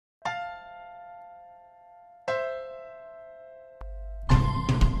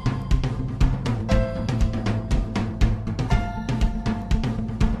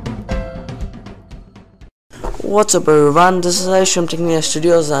What's up everyone, this is Aish from Technia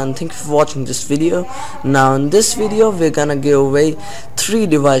Studios and thank you for watching this video. Now in this video we're gonna give away 3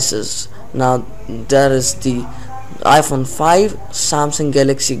 devices. Now that is the iPhone 5, Samsung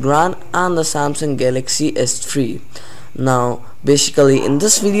Galaxy Grand and the Samsung Galaxy S3. Now basically in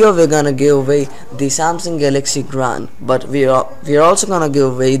this video we're gonna give away the Samsung Galaxy Grand, but we are also gonna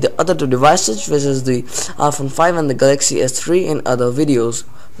give away the other 2 devices, which is the iPhone 5 and the Galaxy S3, in other videos.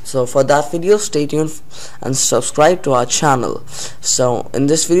 So for that video, stay tuned and subscribe to our channel. So in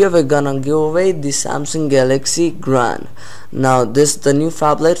this video we're gonna give away the Samsung Galaxy Grand. Now this is the new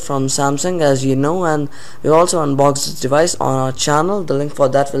phablet from Samsung, as you know, and we also unboxed this device on our channel. The link for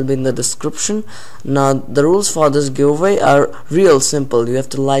that will be in the description. Now the rules for this giveaway are real simple. You have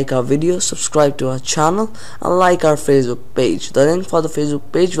to like our video, subscribe to our channel and like our Facebook page. The link for the Facebook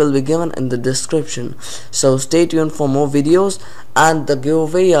page will be given in the description. So stay tuned for more videos and the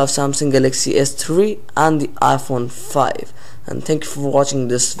giveaway of Samsung Galaxy S3 and the iPhone 5. And thank you for watching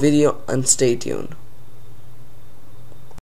this video and stay tuned.